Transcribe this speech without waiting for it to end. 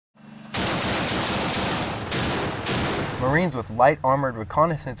Marines with Light Armored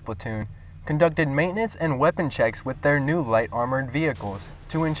Reconnaissance Platoon conducted maintenance and weapon checks with their new light armored vehicles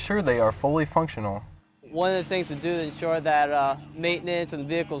to ensure they are fully functional. One of the things to do to ensure that maintenance and the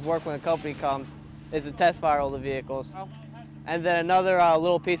vehicles work when a company comes is to test fire all the vehicles. And then another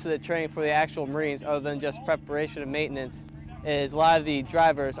little piece of the training for the actual Marines, other than just preparation and maintenance, is a lot of the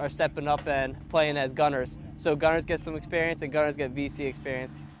drivers are stepping up and playing as gunners. So gunners get some experience and gunners get VC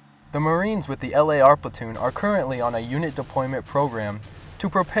experience. The Marines with the LAR Platoon are currently on a unit deployment program to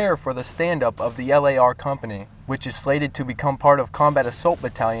prepare for the stand-up of the LAR Company, which is slated to become part of Combat Assault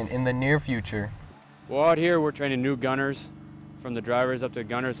Battalion in the near future. Well, out here we're training new gunners, from the drivers up to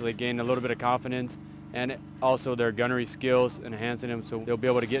gunners, so they gain a little bit of confidence, and also their gunnery skills, enhancing them so they'll be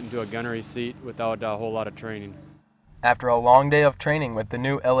able to get into a gunnery seat without a whole lot of training. After a long day of training with the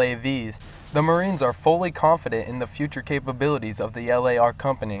new LAVs, the Marines are fully confident in the future capabilities of the LAR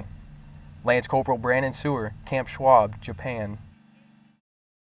Company. Lance Cpl Suhr, Camp Schwab, Japan.